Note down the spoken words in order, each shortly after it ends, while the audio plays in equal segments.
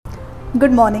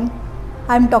Good morning.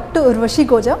 I am Dr. Urvashi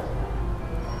Goja.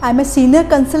 I am a senior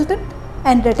consultant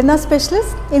and retina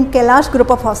specialist in Kailash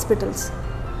Group of Hospitals.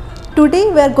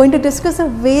 Today we are going to discuss a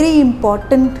very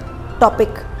important topic,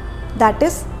 that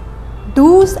is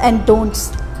do's and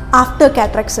don'ts after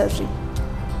cataract surgery.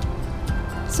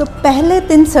 So पहले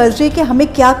दिन surgery के हमें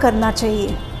क्या करना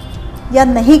चाहिए या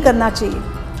नहीं करना चाहिए.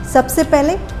 सबसे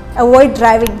पहले अवॉइड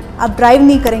ड्राइविंग, आप ड्राइव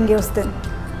नहीं करेंगे उस दिन.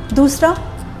 दूसरा,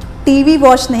 टीवी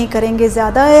वॉच नहीं करेंगे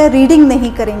ज़्यादा या रीडिंग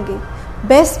नहीं करेंगे.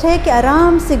 बेस्ट है कि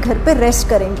आराम से घर पे रेस्ट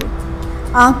करेंगे.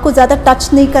 आँख को ज़्यादा टच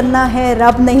नहीं करना है,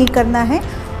 रब नहीं करना है.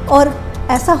 और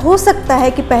ऐसा हो सकता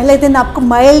है कि पहले दिन आपको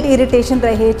माइल्ड इरिटेशन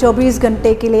रहे 24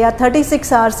 घंटे के लिए या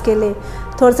 36 आवर्स के लिए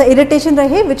थोड़ा सा इरिटेशन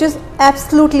रहे, which is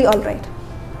absolutely all right.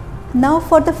 Now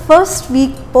for the first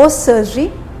week post surgery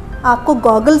आपको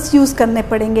गॉगल्स यूज़ करने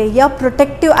पड़ेंगे या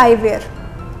protective I where.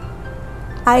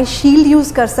 I shield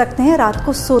use कर सकते हैं रात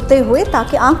को सोते हुए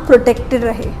ताकि आँख प्रोटेक्टेड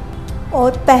रहे.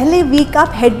 और पहले वीक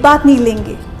आप हेड बाथ नहीं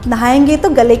लेंगे, नहाएंगे तो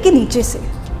गले के नीचे से.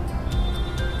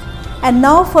 And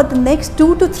now for the next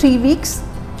 2 to 3 weeks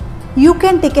you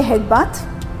can take a head bath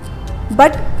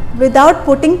but without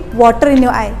putting water in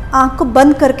your आई. आँख को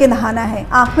बंद करके नहाना है.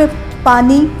 आँख में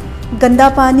पानी, गंदा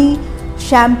पानी,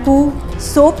 शैम्पू,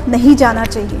 सोप नहीं जाना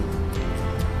चाहिए.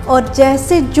 और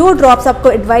जैसे जो ड्रॉप्स आपको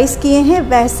एडवाइस किए हैं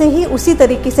वैसे ही उसी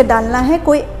तरीके से डालना है.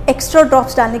 कोई एक्स्ट्रा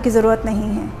ड्रॉप्स डालने की ज़रूरत नहीं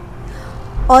है.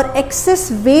 और एक्सेस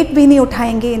वेट भी नहीं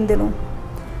उठाएंगे इन दिनों,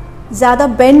 ज़्यादा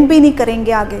बेंड भी नहीं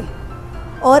करेंगे आगे.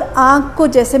 और आँख को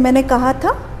जैसे मैंने कहा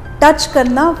था टच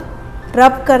करना,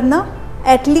 रब करना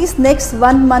एटलीस्ट नेक्स्ट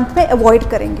 1 month में अवॉइड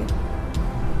करेंगे.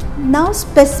 नाउ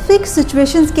स्पेसिफिक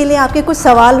सिचुएशंस के लिए आपके कुछ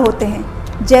सवाल होते हैं,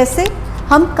 जैसे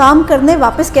हम काम करने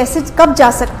वापस कैसे कब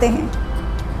जा सकते हैं.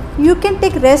 You can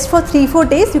take rest for 3-4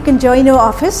 days. You can join your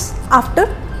office after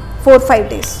 4-5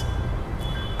 days.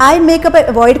 Eye makeup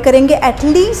avoid करेंगे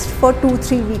एटलीस्ट फॉर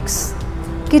 2-3 weeks.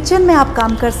 किचन में आप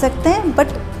काम कर सकते हैं बट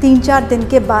 3-4 दिन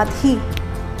के बाद ही.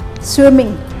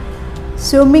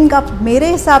 स्विमिंग आप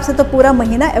मेरे हिसाब से तो पूरा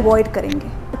महीना अवॉइड करेंगे.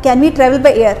 Can we travel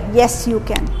by air? Yes you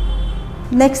can.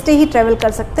 Next day he travel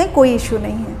कर सकते हैं, कोई इशू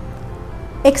नहीं है.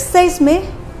 एक्सरसाइज में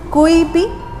कोई भी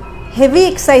हेवी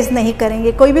एक्सरसाइज नहीं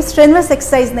करेंगे, कोई भी स्ट्रेनवस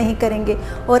एक्सरसाइज नहीं करेंगे.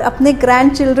 और अपने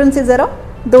ग्रैंड चिल्ड्रन से ज़रा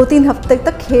 2-3 हफ्ते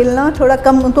तक खेलना थोड़ा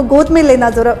कम, उनको गोद में लेना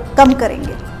ज़रा कम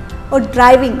करेंगे. और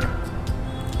driving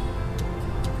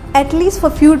at least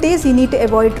for few days you need to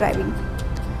avoid driving.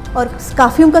 और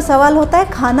काफ़ियों का सवाल होता है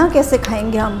खाना कैसे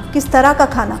खाएंगे हम, किस तरह का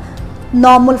खाना.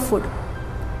 नॉर्मल फूड,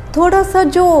 थोड़ा सा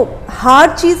जो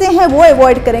हार्ड चीज़ें हैं वो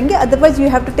अवॉइड करेंगे, otherwise you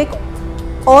have to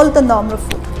take all the normal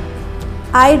food.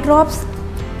 Eye drops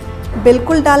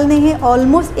बिल्कुल डालने हैं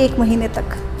ऑलमोस्ट 1 महीने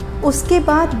तक. उसके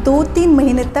बाद 2-3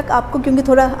 महीने तक आपको, क्योंकि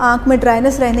थोड़ा आँख में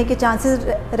ड्राइनेस रहने के चांसेस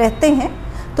रहते हैं,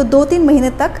 तो 2-3 महीने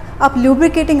तक आप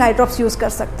ल्यूब्रिकेटिंग आई ड्रॉप्स यूज़ कर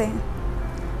सकते हैं.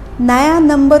 नया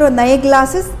नंबर और नए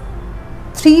ग्लासेस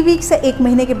 3 weeks से 1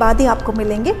 महीने के बाद ही आपको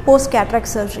मिलेंगे पोस्ट कैटरैक्ट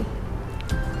सर्जरी.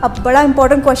 अब बड़ा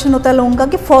इंपॉर्टेंट क्वेश्चन होता है लोगों का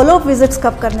कि फॉलोअप विजिट्स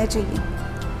कब करने चाहिए.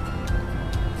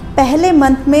 पहले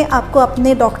मंथ में आपको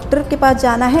अपने डॉक्टर के पास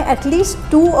जाना है एटलीस्ट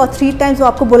 2 or 3 times, वो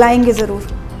आपको बुलाएंगे ज़रूर.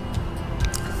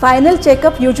 Final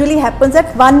checkup usually happens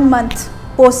at 1 month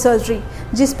post surgery,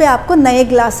 जिस पे आपको नए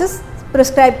ग्लासेस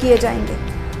प्रिस्क्राइब किए जाएंगे.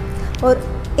 और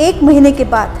 1 महीने के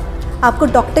बाद आपको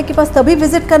डॉक्टर के पास तभी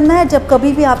विज़िट करना है जब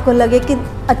कभी भी आपको लगे कि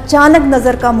अचानक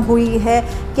नज़र कम हुई है,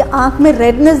 कि आँख में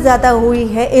रेडनेस ज़्यादा हुई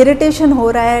है, इरिटेशन हो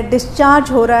रहा है,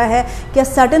 डिस्चार्ज हो रहा है, या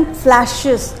सडन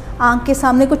फ्लैशेस, आँख के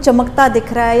सामने कुछ चमकता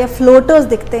दिख रहा है या फ्लोटर्स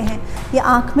दिखते हैं, या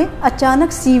आँख में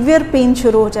अचानक सीवियर पेन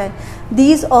शुरू हो जाए.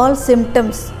 These all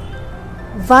symptoms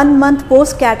 1 month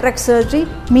post cataract surgery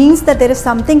means that there is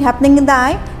something happening in the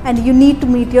eye and you need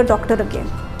to meet your doctor again.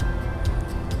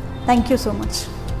 Thank you so much.